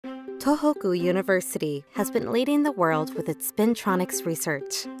Tohoku University has been leading the world with its Spintronics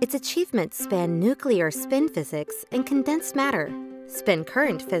research. Its achievements span nuclear spin physics and condensed matter, spin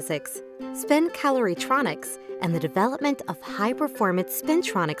current physics, spin caloritronics, and the development of high-performance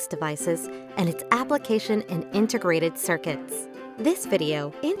Spintronics devices and its application in integrated circuits. This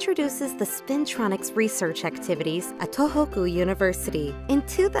video introduces the Spintronics research activities at Tohoku University. In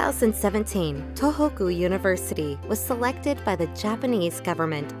 2017, Tohoku University was selected by the Japanese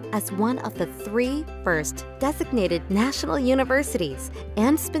government as one of the 3 first designated national universities,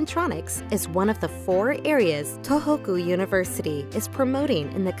 and Spintronics is one of the 4 areas Tohoku University is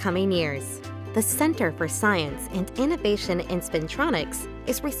promoting in the coming years. The Center for Science and Innovation in Spintronics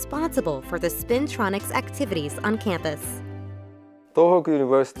is responsible for the Spintronics activities on campus. Tohoku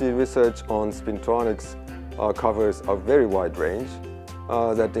University research on Spintronics covers a very wide range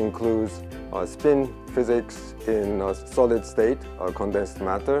that includes spin physics in solid state, condensed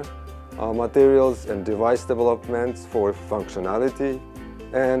matter, materials and device developments for functionality,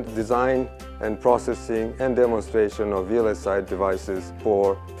 and design and processing and demonstration of VLSI devices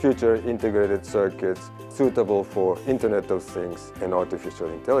for future integrated circuits suitable for Internet of Things and artificial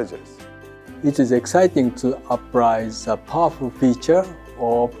intelligence. It is exciting to apply the powerful feature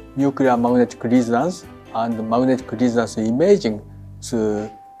of nuclear magnetic resonance and magnetic resonance imaging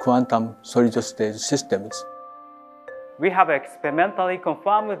to quantum solid-state systems. We have experimentally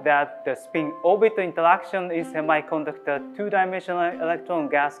confirmed that the spin-orbit interaction in semiconductor 2-dimensional electron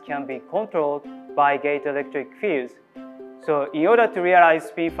gas can be controlled by gate electric fields. So in order to realize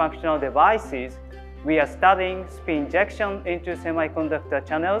spin-functional devices, we are studying spin injection into semiconductor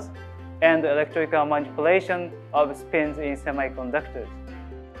channels and electrical manipulation of spins in semiconductors.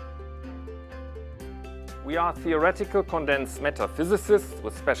 We are theoretical condensed matter physicists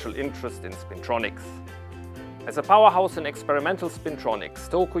with special interest in spintronics. As a powerhouse in experimental spintronics,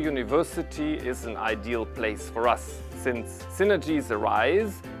 Tohoku University is an ideal place for us, since synergies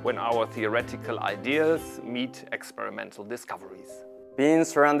arise when our theoretical ideas meet experimental discoveries. Being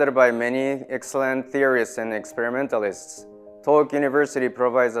surrounded by many excellent theorists and experimentalists, Tohoku University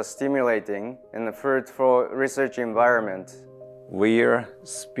provides a stimulating and fruitful research environment. We're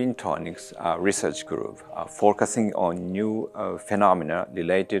Spintronics research group focusing on new phenomena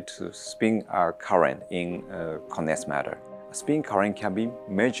related to spin current in condensed matter. Spin current can be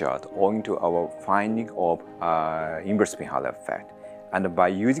measured owing to our finding of inverse spin Hall effect. And by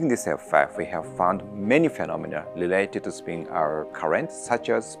using this effect, we have found many phenomena related to spin current, such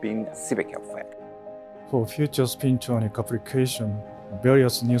as spin Seebeck effect. For future Spintronic application,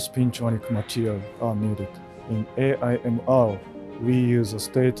 various new Spintronic materials are needed. In AIMR, we use a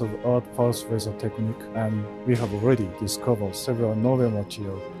state-of-the-art pulse laser technique, and we have already discovered several novel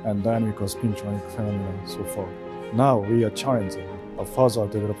materials and dynamical Spintronic phenomena so far. Now we are challenging a further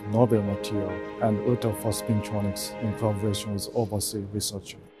develop novel material and ultra-fast Spintronics in collaboration with overseas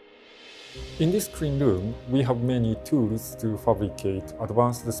researchers. In this clean room, we have many tools to fabricate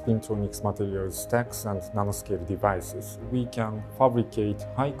advanced Spintronics materials stacks and nanoscale devices. We can fabricate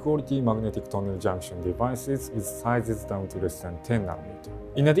high-quality magnetic tunnel junction devices with sizes down to less than 10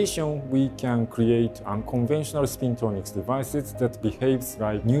 nanometers. In addition, we can create unconventional Spintronics devices that behaves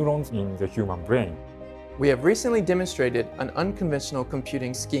like neurons in the human brain. We have recently demonstrated an unconventional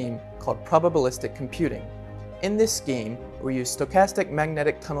computing scheme called probabilistic computing. In this scheme, we use stochastic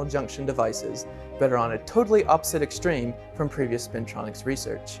magnetic tunnel junction devices that are on a totally opposite extreme from previous Spintronics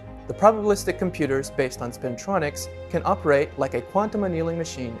research. The probabilistic computers based on Spintronics can operate like a quantum annealing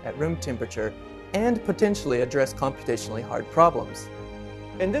machine at room temperature and potentially address computationally hard problems.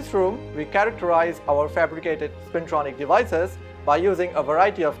 In this room, we characterize our fabricated Spintronic devices by using a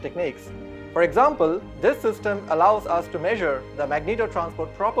variety of techniques. For example, this system allows us to measure the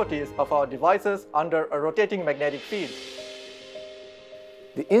magnetotransport properties of our devices under a rotating magnetic field.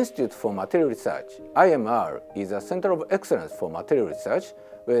 The Institute for Material Research, IMR, is a center of excellence for material research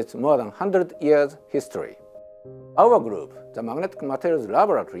with more than 100 years history. Our group, the Magnetic Materials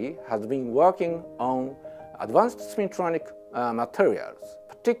Laboratory, has been working on advanced spintronic materials,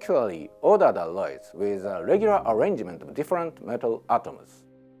 particularly ordered alloys with a regular arrangement of different metal atoms.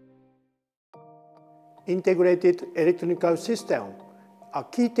 Integrated electronic system, a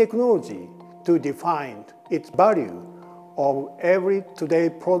key technology to define its value of every today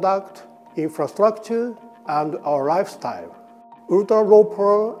product, infrastructure, and our lifestyle. Ultra-low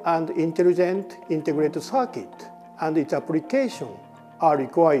power and intelligent integrated circuit and its application are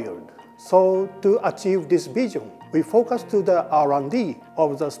required. So to achieve this vision, we focus to the R&D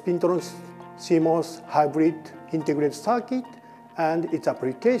of the Spintronics CMOS hybrid integrated circuit and its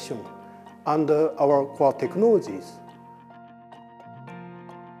application under our core technologies.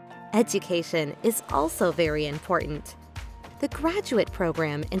 Education is also very important. The graduate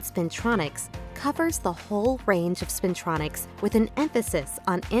program in Spintronics covers the whole range of spintronics with an emphasis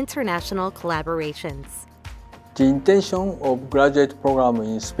on international collaborations. The intention of graduate program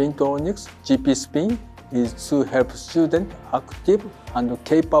in Spintronics, GP Spin, is to help students active and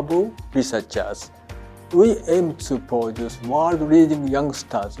capable researchers. We aim to produce world-leading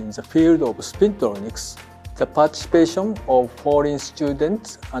youngsters in the field of Spintronics. The participation of foreign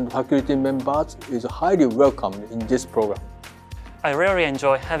students and faculty members is highly welcomed in this program. I really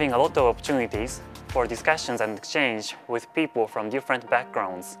enjoy having a lot of opportunities for discussions and exchange with people from different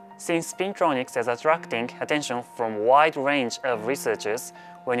backgrounds. Since Spintronics is attracting attention from a wide range of researchers,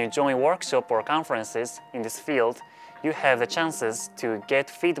 when you join workshops or conferences in this field, you have the chances to get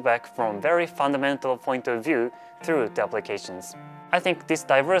feedback from very fundamental point of view through the applications. I think this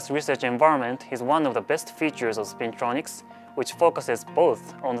diverse research environment is one of the best features of Spintronics, which focuses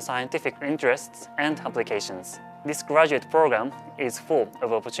both on the scientific interests and applications. This graduate program is full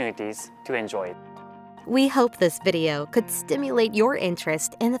of opportunities to enjoy. We hope this video could stimulate your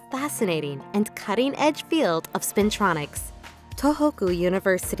interest in the fascinating and cutting-edge field of Spintronics. Tohoku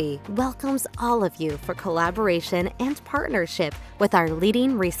University welcomes all of you for collaboration and partnership with our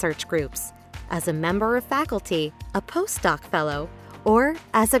leading research groups, as a member of faculty, a postdoc fellow, or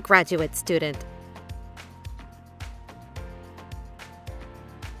as a graduate student.